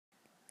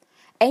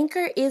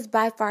Anchor is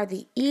by far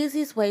the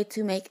easiest way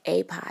to make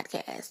a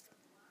podcast.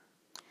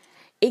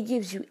 It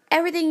gives you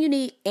everything you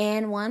need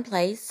in one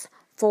place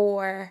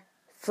for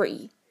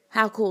free.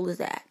 How cool is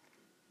that?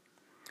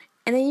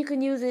 And then you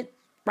can use it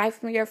right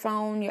from your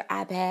phone, your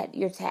iPad,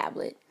 your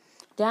tablet.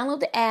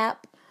 Download the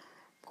app,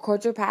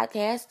 record your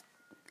podcast,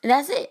 and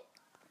that's it.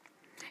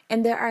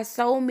 And there are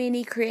so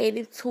many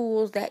creative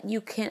tools that you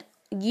can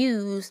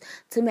use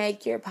to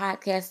make your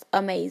podcast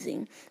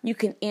amazing. You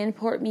can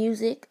import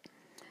music.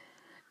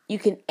 You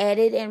can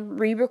edit and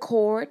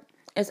re-record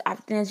as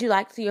often as you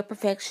like to your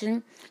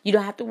perfection. You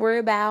don't have to worry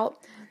about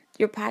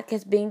your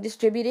podcast being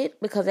distributed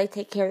because they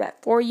take care of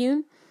that for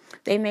you.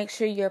 They make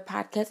sure your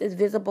podcast is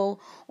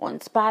visible on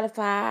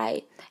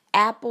Spotify,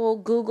 Apple,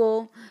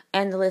 Google,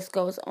 and the list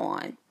goes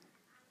on.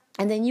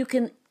 And then you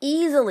can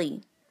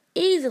easily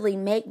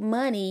make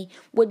money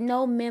with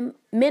no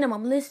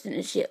minimum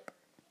listenership.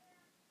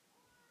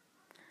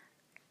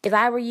 If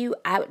I were you,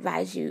 I would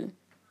advise you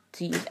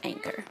to use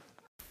Anchor.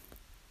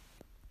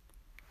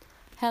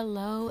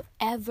 Hello,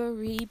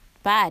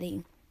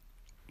 everybody.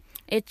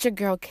 It's your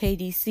girl,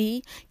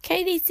 KDC.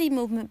 KDC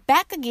Movement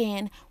back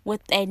again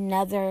with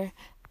another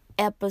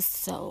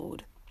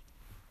episode.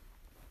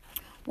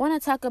 Want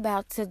to talk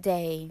about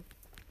today,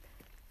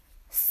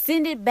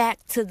 send it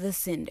back to the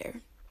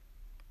sender.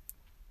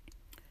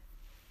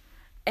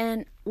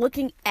 And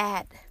looking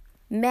at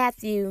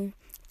Matthew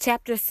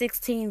chapter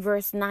 16,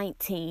 verse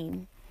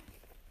 19,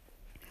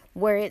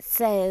 where it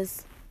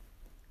says,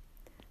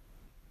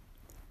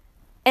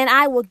 "And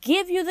I will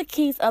give you the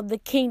keys of the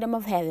kingdom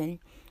of heaven.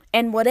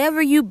 And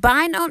whatever you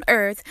bind on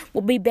earth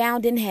will be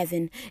bound in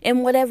heaven.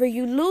 And whatever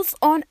you loose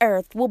on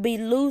earth will be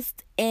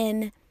loosed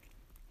in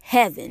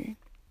heaven."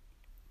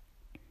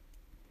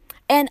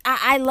 And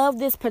I love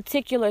this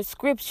particular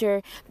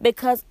scripture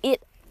because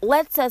it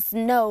lets us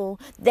know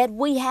that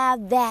we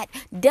have that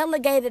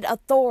delegated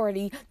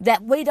authority,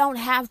 that we don't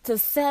have to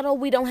settle,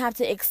 we don't have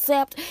to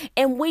accept,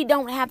 and we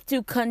don't have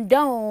to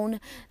condone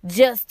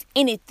just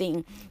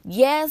anything.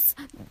 Yes,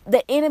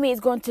 the enemy is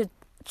going to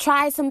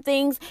try some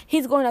things.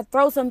 He's going to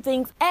throw some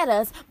things at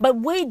us, but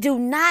we do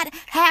not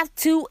have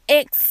to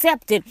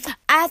accept it.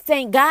 I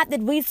thank God that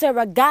we serve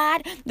a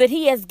God that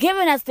He has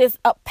given us this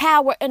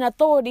power and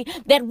authority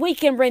that we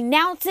can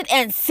renounce it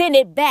and send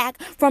it back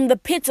from the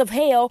pits of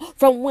hell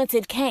from whence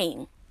it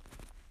came.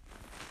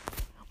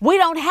 We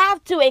don't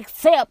have to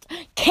accept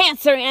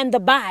cancer in the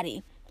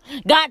body.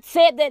 God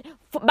said that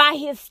by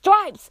His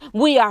stripes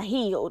we are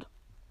healed.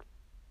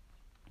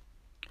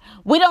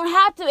 We don't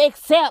have to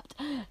accept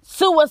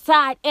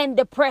suicide and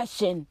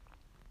depression.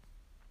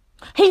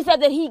 He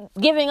said that He's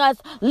giving us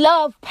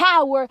love,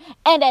 power,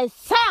 and a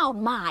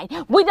sound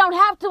mind. We don't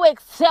have to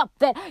accept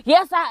that.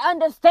 Yes, I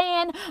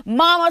understand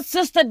mama,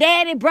 sister,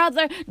 daddy,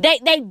 brother,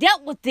 they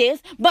dealt with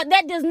this, but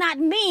that does not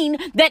mean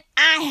that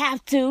I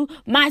have to,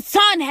 my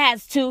son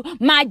has to,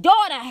 my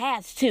daughter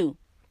has to.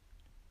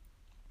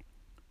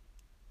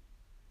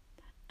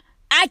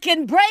 I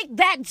can break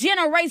that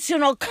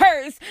generational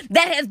curse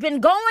that has been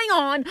going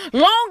on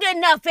long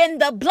enough in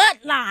the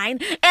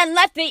bloodline and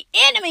let the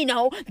enemy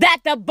know that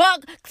the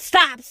buck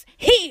stops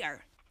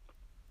here.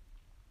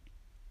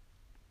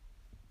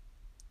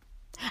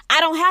 I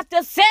don't have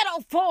to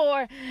settle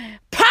for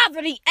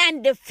poverty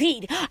and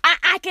defeat.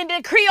 I can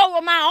decree over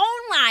my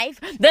own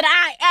life that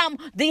I am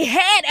the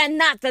head and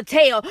not the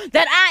tail,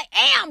 that I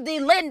am the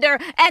lender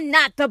and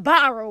not the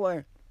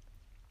borrower.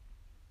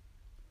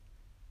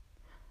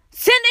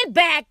 Send it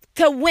back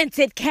to whence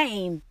it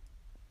came.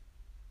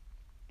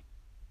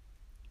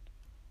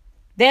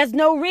 There's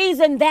no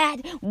reason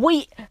that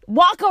we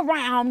walk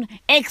around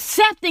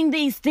accepting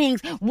these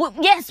things.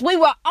 Yes, we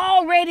were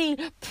already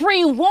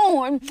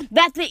pre-warned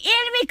that the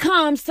enemy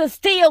comes to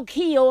steal,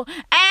 kill,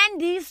 and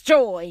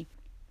destroy.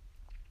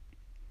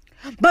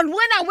 But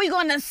when are we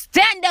going to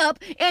stand up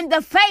in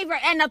the favor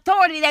and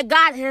authority that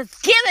God has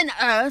given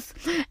us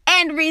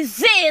and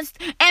resist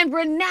and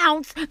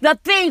renounce the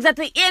things that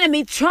the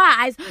enemy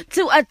tries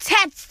to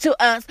attach to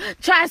us,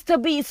 tries to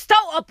bestow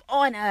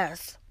upon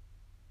us?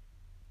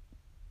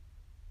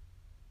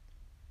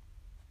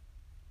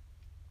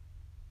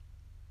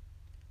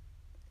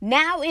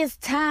 Now it's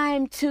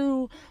time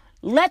to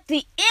let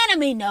the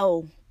enemy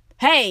know,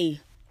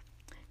 hey,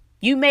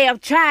 you may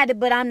have tried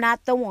it, but I'm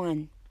not the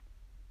one.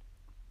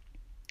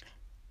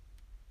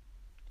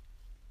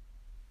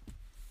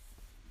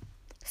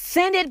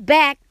 Send it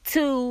back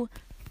to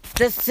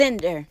the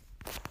sender.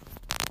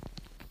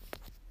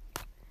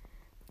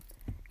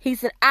 He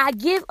said, I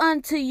give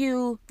unto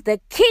you the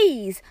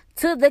keys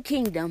to the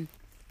kingdom.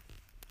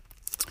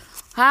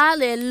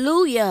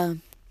 Hallelujah.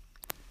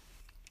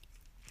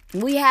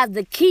 We have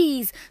the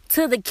keys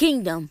to the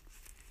kingdom.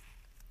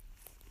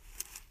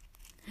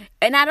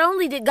 And not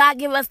only did God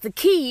give us the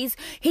keys,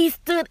 He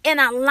stood in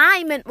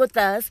alignment with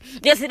us.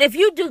 He said, if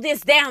you do this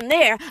down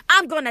there,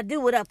 I'm going to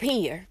do it up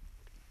here.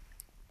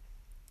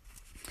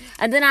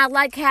 And then I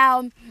like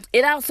how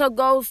it also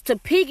goes to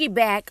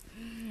piggyback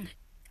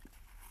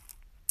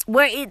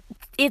where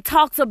it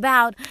talks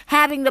about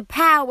having the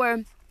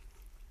power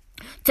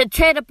to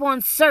tread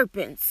upon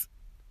serpents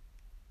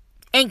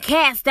and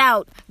cast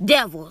out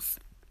devils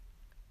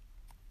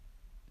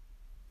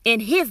in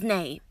his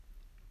name.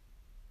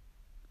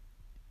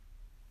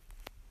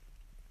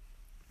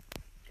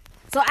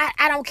 So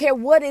I don't care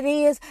what it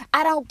is.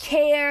 I don't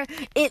care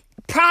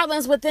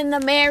problems within the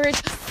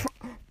marriage,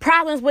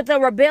 problems with a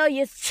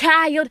rebellious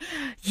child.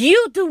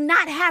 You do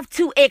not have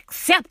to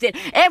accept it.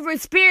 Every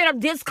spirit of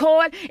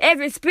discord,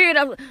 every spirit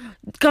of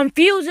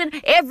confusion,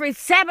 every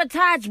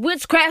sabotage,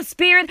 witchcraft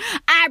spirit,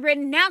 I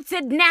renounce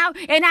it now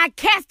and I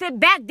cast it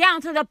back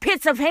down to the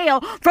pits of hell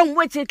from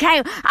which it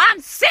came. I'm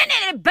sending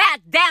it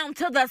back down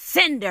to the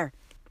sender.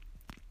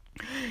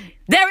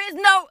 There is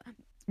no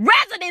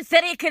residence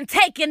that it can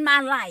take in my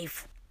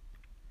life.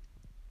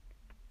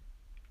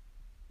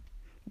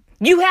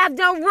 You have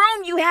no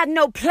room, you have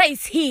no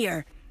place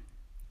here.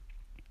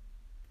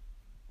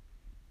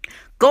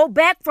 Go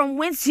back from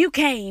whence you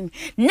came,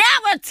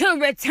 never to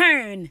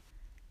return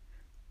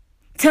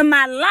to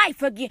my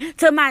life again,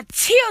 to my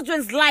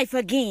children's life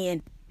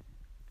again.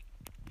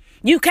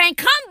 You can't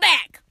come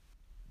back.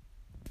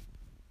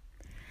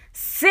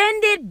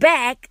 Send it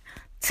back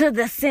to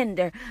the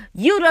sender.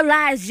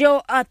 Utilize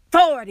your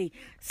authority.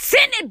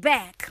 Send it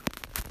back.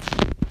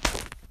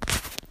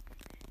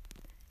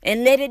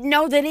 And let it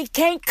know that it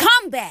can't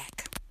come back.